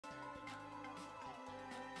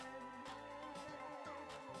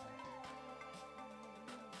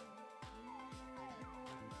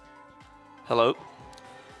Hello.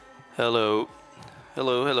 Hello.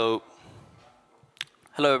 Hello, hello.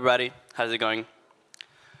 Hello, everybody. How's it going?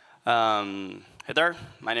 Hey there.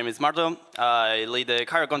 My name is Marto. I lead the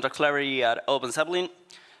cargo contract library at OpenZeppelin.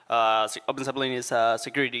 OpenZeppelin is a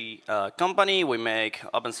security company. We make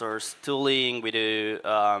open source tooling. We do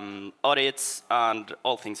audits and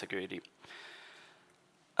all things security.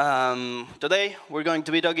 Today, we're going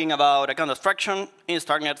to be talking about account abstraction in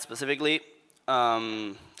Starknet specifically.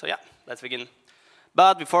 So yeah, let's begin.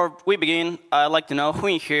 But before we begin, I'd like to know who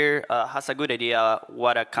in here has a good idea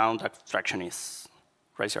what account abstraction is.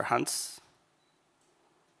 Raise your hands.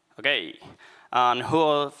 OK. And who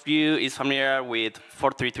of you is familiar with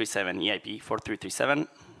 4337, EIP 4337?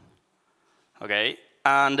 OK.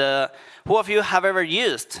 And who of you have ever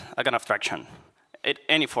used account abstraction in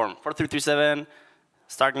any form? 4337,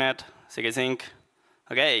 Starknet, CKSync.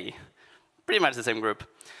 OK. Pretty much the same group.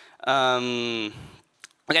 OK.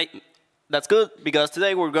 That's good, because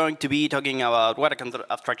today we're going to be talking about what account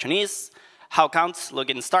abstraction is, how accounts look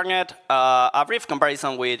in Starknet, a brief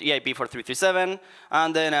comparison with EIP 4337,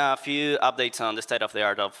 and then a few updates on the state of the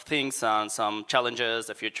art of things and some challenges,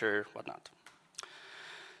 the future, whatnot.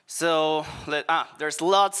 So there's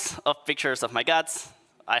lots of pictures of my cats.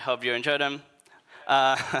 I hope you enjoy them.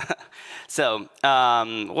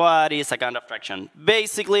 What is account abstraction?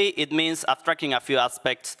 Basically, it means abstracting a few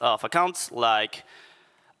aspects of accounts, like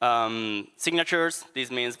signatures. This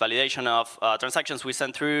means validation of transactions we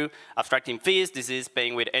send through. Abstracting fees. This is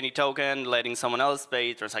paying with any token, letting someone else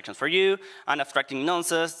pay transactions for you. And abstracting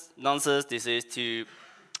nonces. Nonces. This is to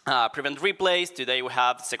prevent replays. Today we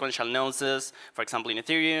have sequential nonces, for example, in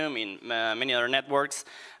Ethereum, in many other networks.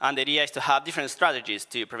 And the idea is to have different strategies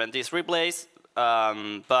to prevent these replays.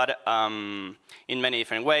 In many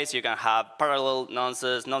different ways. You can have parallel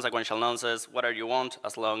nonces, non-sequential nonces, whatever you want,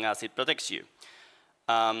 as long as it protects you.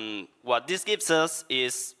 What this gives us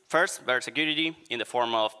is, first, better security in the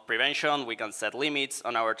form of prevention. We can set limits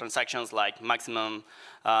on our transactions, like maximum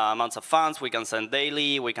amounts of funds we can send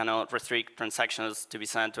daily. We cannot restrict transactions to be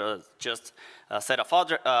sent to just a set of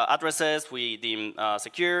addresses we deem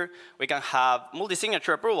secure. We can have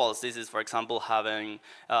multi-signature approvals. This is, for example, having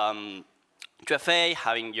 2FA,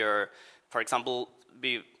 having your, for example,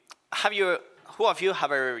 who of you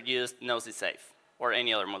have ever used Nosy Safe or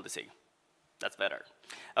any other multi-sig? That's better.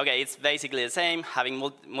 OK, it's basically the same, having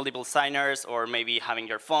multiple signers, or maybe having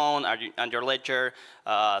your phone and your ledger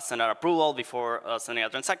send out approval before sending a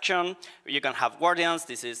transaction. You can have guardians.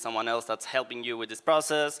 This is someone else that's helping you with this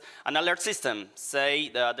process. An alert system. Say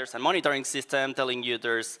that there's a monitoring system telling you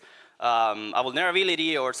there's a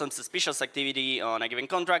vulnerability or some suspicious activity on a given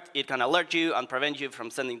contract. It can alert you and prevent you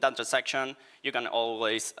from sending that transaction. You can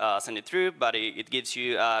always send it through, but it gives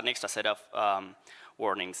you an extra set of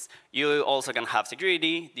warnings. You also can have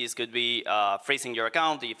security. This could be freezing your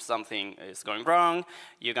account if something is going wrong.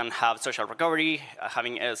 You can have social recovery,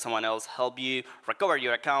 having someone else help you recover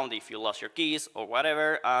your account if you lost your keys or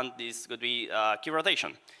whatever. And this could be key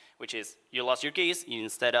rotation, which is you lost your keys.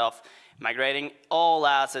 Instead of migrating all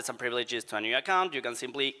assets and privileges to a new account, you can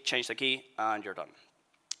simply change the key and you're done.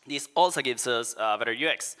 This also gives us better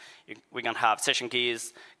UX. We can have session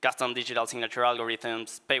keys, custom digital signature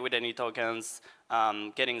algorithms, pay with any tokens,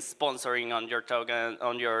 getting sponsoring on your token,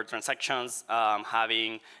 on your transactions,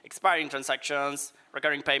 having expiring transactions,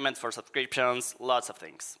 recurring payments for subscriptions, lots of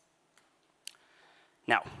things.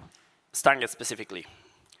 Now, Starknet specifically.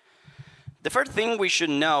 The first thing we should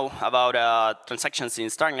know about transactions in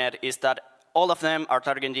Starknet is that all of them are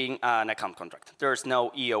targeting an account contract. There's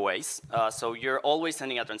no EOAs. So you're always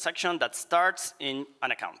sending a transaction that starts in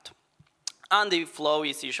an account. And the flow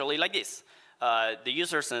is usually like this. The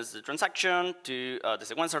user sends the transaction to the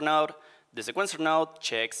sequencer node. The sequencer node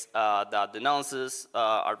checks that the nonces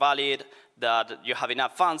are valid, that you have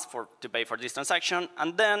enough funds to pay for this transaction,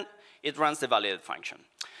 and then it runs the validate function.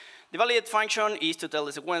 The validate function is to tell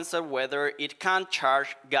the sequencer whether it can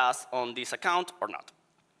charge gas on this account or not.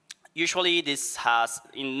 Usually, this has,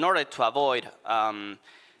 in order to avoid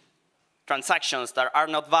transactions that are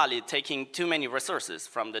not valid taking too many resources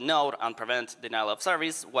from the node and prevent denial of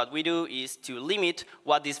service, what we do is to limit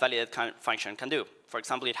what this validate function can do. For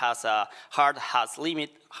example, it has a hard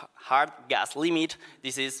gas limit.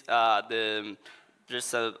 This is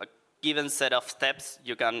there's a given set of steps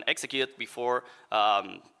you can execute before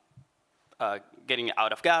getting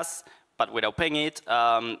out of gas, but without paying it.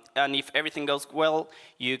 And if everything goes well,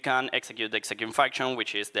 you can execute the execute function,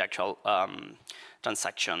 which is the actual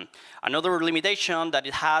transaction. Another limitation that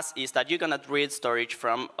it has is that you cannot read storage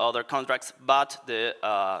from other contracts, but the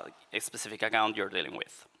specific account you're dealing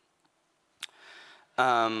with.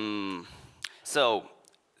 So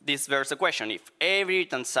there's a question. If every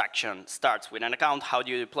transaction starts with an account, how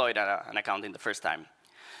do you deploy an account in the first time?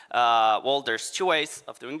 Well, there's two ways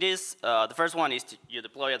of doing this. The first one is you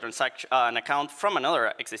deploy an account from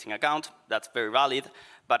another existing account. That's very valid.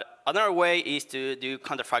 But another way is to do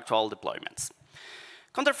counterfactual deployments.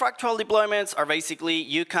 Counterfactual deployments are basically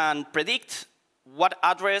you can predict what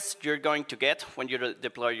address you're going to get when you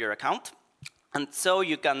deploy your account. And so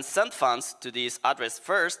you can send funds to this address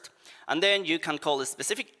first, and then you can call a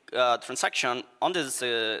specific transaction on this,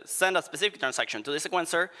 send a specific transaction to the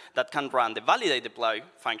sequencer that can run the validate deploy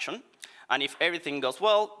function. And if everything goes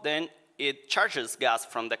well, then it charges gas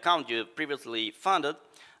from the account you previously funded,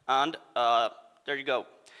 and there you go.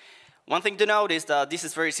 One thing to note is that this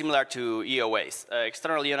is very similar to EOAs.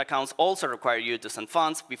 External EON accounts also require you to send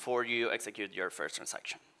funds before you execute your first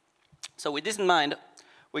transaction. So with this in mind,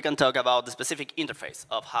 we can talk about the specific interface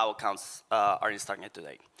of how accounts are in Starknet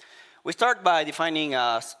today. We start by defining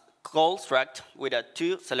a call struct with a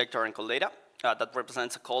toSelector and call data that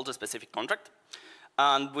represents a call to a specific contract.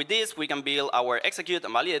 And with this, we can build our execute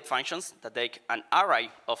and validate functions that take an array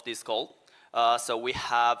of this call. So we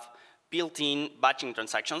have built-in batching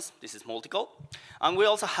transactions. This is multi-call. And we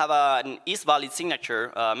also have an isValid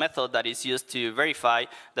signature method that is used to verify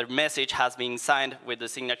that the message has been signed with the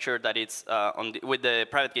signature that it's with the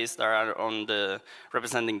private keys that are on the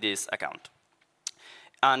representing this account.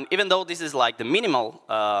 And even though this is like the minimal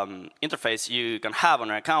interface you can have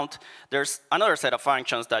on an account, there's another set of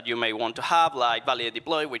functions that you may want to have, like validate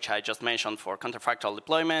deploy, which I just mentioned for counterfactual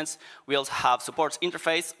deployments. We also have supports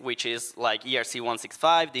interface, which is like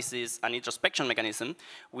ERC165. This is an introspection mechanism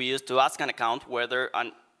we use to ask an account whether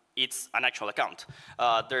it's an actual account.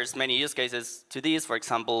 There's many use cases to this. For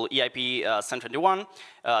example, EIP 721,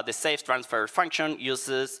 the safe transfer function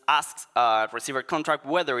asks a receiver contract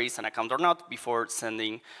whether it's an account or not before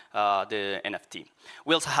sending the NFT.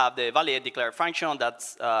 We also have the validate declare function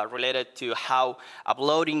that's related to how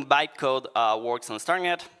uploading bytecode works on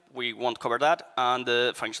Starknet. We won't cover that, and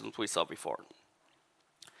the functions we saw before.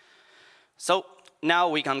 So now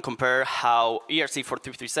we can compare how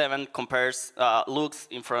ERC4337 looks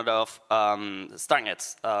in front of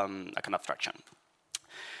Starknet's account abstraction.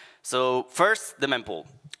 So first, the mempool.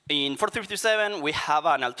 In 4337, we have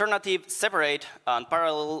an alternative, separate, and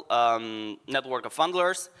parallel network of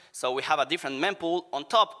bundlers. So we have a different mempool on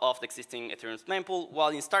top of the existing Ethereum mempool, while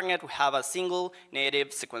in Starknet, we have a single native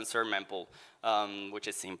sequencer mempool, which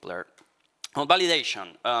is simpler. On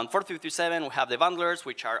validation, on 4337, we have the bundlers,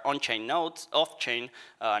 which are on-chain nodes, off-chain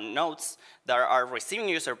nodes that are receiving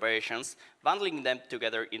user operations, bundling them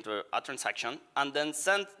together into a transaction, and then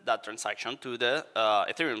send that transaction to the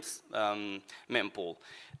Ethereum's mempool.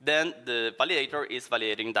 Then the validator is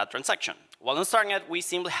validating that transaction. While on Starknet, we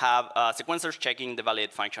simply have sequencers checking the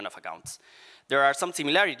validate function of accounts. There are some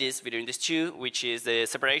similarities between these two, which is the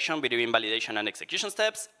separation between validation and execution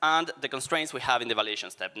steps, and the constraints we have in the validation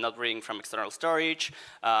step, not reading from external storage,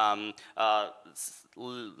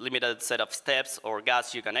 limited set of steps or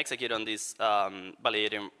gas you can execute on this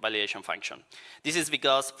validation function. This is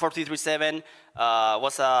because 4337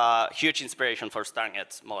 was a huge inspiration for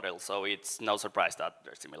Starknet's model, so it's no surprise that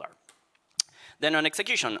they're similar. Then on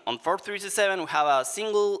execution, on 4337, we have a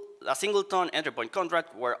singleton entry point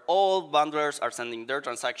contract where all bundlers are sending their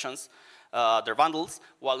transactions, their bundles,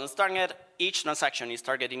 while on Starknet, each transaction is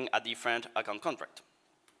targeting a different account contract.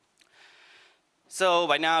 So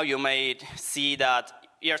by now, you may see that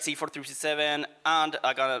ERC4337 and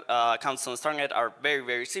accounts on Starknet are very,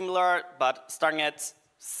 very similar, but Starknet,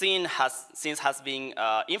 since has been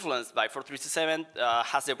influenced by 4337,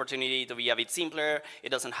 has the opportunity to be a bit simpler. It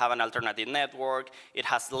doesn't have an alternative network. It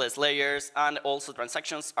has less layers, and also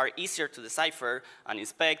transactions are easier to decipher and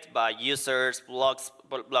inspect by users,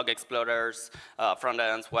 blog explorers, front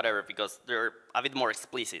ends, whatever, because they're a bit more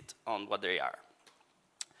explicit on what they are.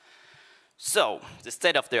 So, the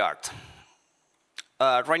state of the art.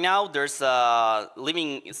 Right now, there's a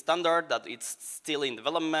living standard that it's still in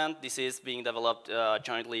development. This is being developed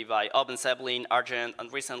jointly by OpenZeppelin, Argent,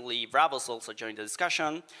 and recently Bravos also joined the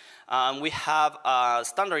discussion. We have a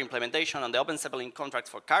standard implementation on the OpenZeppelin contracts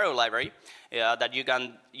for Cairo library that you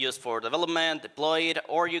can use for development, deploy it,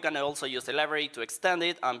 or you can also use the library to extend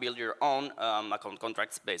it and build your own account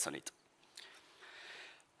contracts based on it.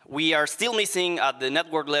 We are still missing at the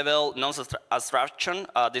network level nonce abstraction.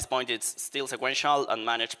 At this point, it's still sequential and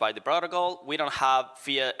managed by the protocol. We don't have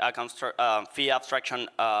fee abstraction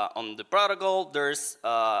on the protocol. There's,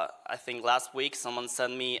 I think last week, someone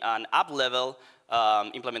sent me an app level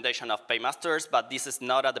implementation of paymasters, but this is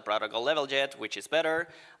not at the protocol level yet, which is better.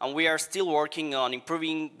 And we are still working on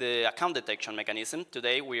improving the account detection mechanism.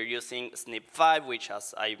 Today, we are using SNP5, which,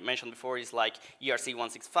 as I mentioned before, is like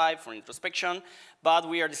ERC165 for introspection. But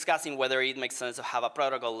we are discussing whether it makes sense to have a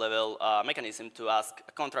protocol level mechanism to ask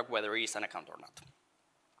a contract whether it is an account or not.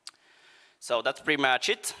 So that's pretty much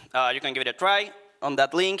it. You can give it a try. On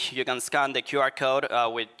that link, you can scan the QR code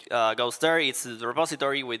which goes there. It's the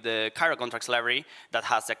repository with the Cairo contracts library that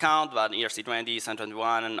has the account, but ERC20,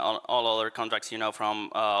 SN21, and all other contracts you know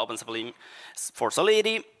from OpenSUBLIM for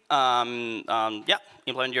Solidity. Yeah,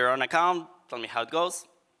 implement your own account, tell me how it goes,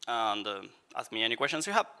 and ask me any questions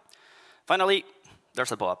you have. Finally,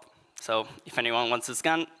 there's a pop-up. So if anyone wants to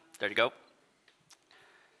scan, there you go.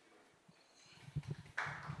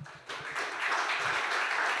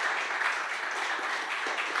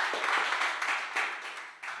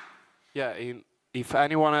 Yeah, if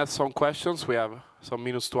anyone has some questions, we have some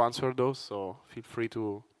minutes to answer those, so feel free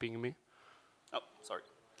to ping me. Oh, sorry.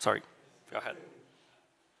 Sorry. Go ahead.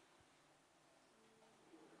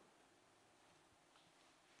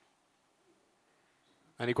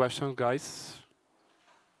 Any questions, guys?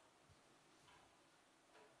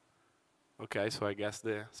 Okay, so I guess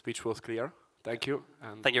the speech was clear. Thank you.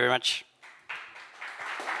 Thank you very much.